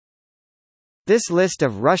This list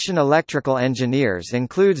of Russian electrical engineers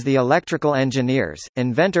includes the electrical engineers,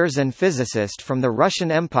 inventors and physicists from the Russian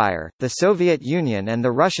Empire, the Soviet Union and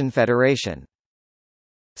the Russian Federation.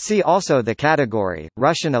 See also the category,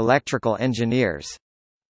 Russian electrical engineers.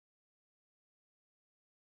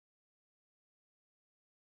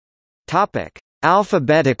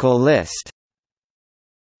 Alphabetical list.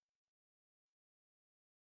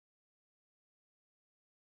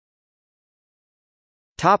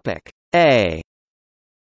 A.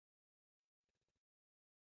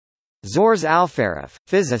 Zhores Alferov,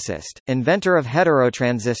 physicist, inventor of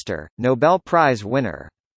heterotransistor, Nobel Prize winner.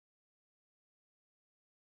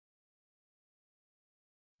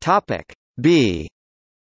 B.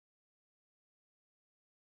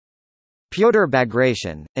 Pyotr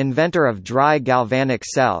Bagration, inventor of dry galvanic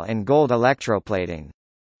cell and gold electroplating.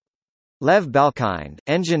 Lev Belkind,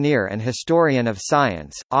 engineer and historian of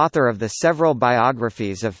science, author of the several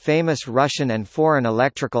biographies of famous Russian and foreign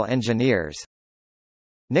electrical engineers.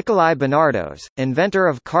 Nikolai Bernardos, inventor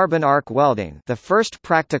of carbon arc welding, the first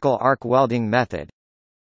practical arc welding method.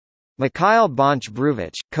 Mikhail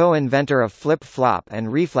Bonch-Bruvich, co-inventor of flip-flop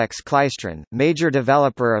and reflex klystron, major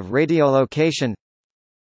developer of radiolocation.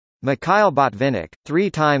 Mikhail Botvinnik,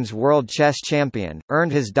 3 times world chess champion,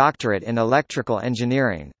 earned his doctorate in electrical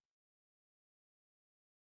engineering.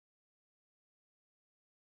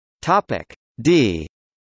 D.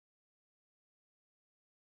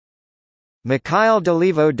 Mikhail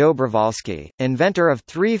Dolivo-Dobrovolsky, inventor of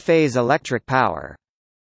 3-phase electric power.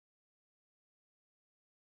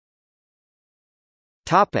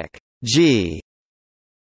 G.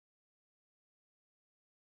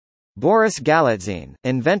 Boris Galitzine,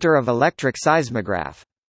 inventor of electric seismograph.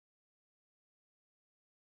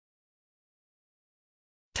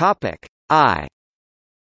 I.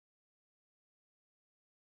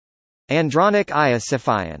 Andronik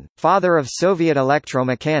Iosifyan, father of Soviet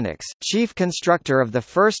electromechanics, chief constructor of the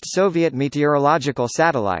first Soviet meteorological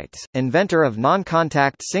satellites, inventor of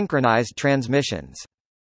non-contact synchronized transmissions.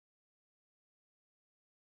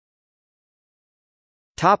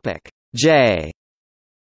 J.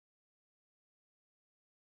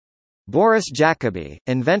 Boris Jacobi,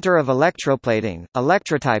 inventor of electroplating,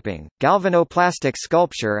 electrotyping, galvanoplastic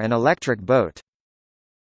sculpture and electric boat.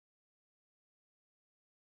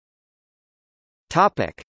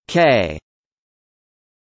 K.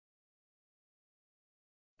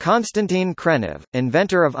 Konstantin Krenov,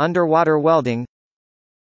 inventor of underwater welding.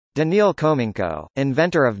 Daniil Khomenko,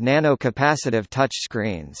 inventor of nano-capacitive touch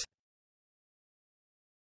screens.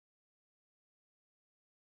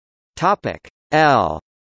 L.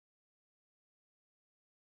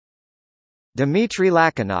 Dmitry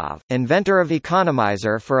Lakinov, inventor of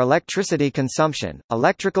economizer for electricity consumption,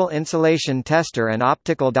 electrical insulation tester and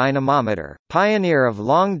optical dynamometer, pioneer of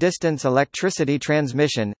long-distance electricity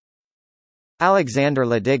transmission. Alexander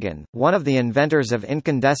Ladygin, one of the inventors of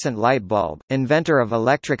incandescent light bulb, inventor of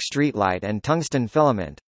electric streetlight and tungsten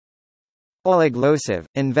filament. Oleg Losev,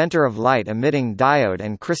 inventor of light-emitting diode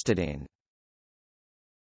and crystadine.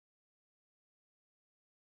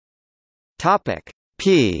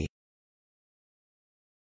 P.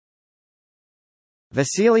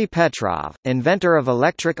 Vasily Petrov, inventor of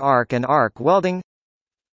electric arc and arc welding.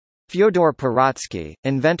 Fyodor Pirotsky,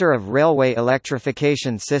 inventor of railway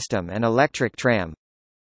electrification system and electric tram.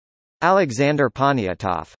 Alexander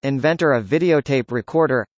Poniatov, inventor of videotape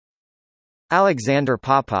recorder. Alexander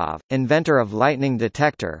Popov, inventor of lightning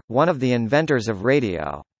detector, one of the inventors of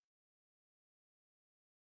radio.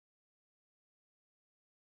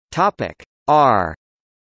 R.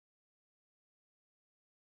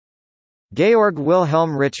 Georg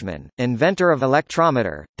Wilhelm Richmann, inventor of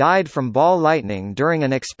electrometer, died from ball lightning during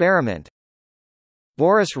an experiment.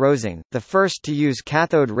 Boris Rosing, the first to use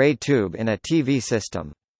cathode ray tube in a TV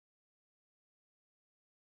system.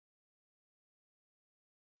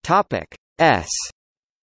 S.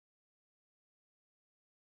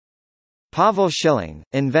 Pavel Schilling,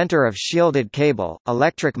 inventor of shielded cable,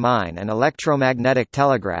 electric mine and electromagnetic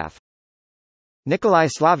telegraph. Nikolai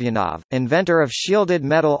Slavyanov, inventor of shielded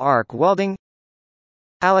metal arc welding.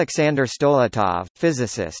 Alexander Stoletov,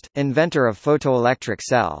 physicist, inventor of photoelectric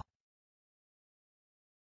cell.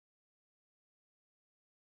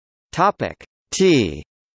 T.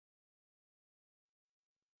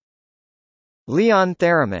 Leon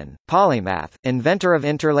Theremin, polymath, inventor of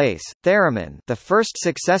interlace, theremin, the first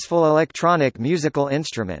successful electronic musical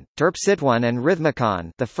instrument, terpsitwan and rhythmicon,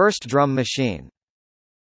 the first drum machine.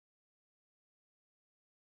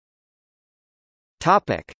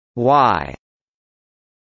 Y.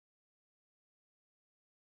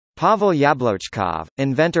 Pavel Yablochkov,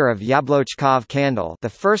 inventor of Yablochkov candle, the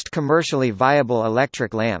first commercially viable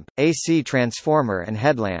electric lamp, AC transformer and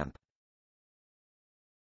headlamp.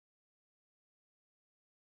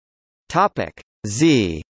 Topic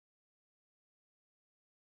Z.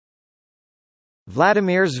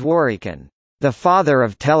 Vladimir Zworykin, the father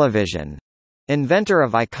of television, inventor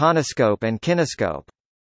of iconoscope and kinescope.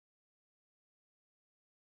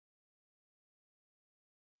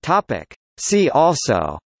 Topic See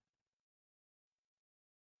also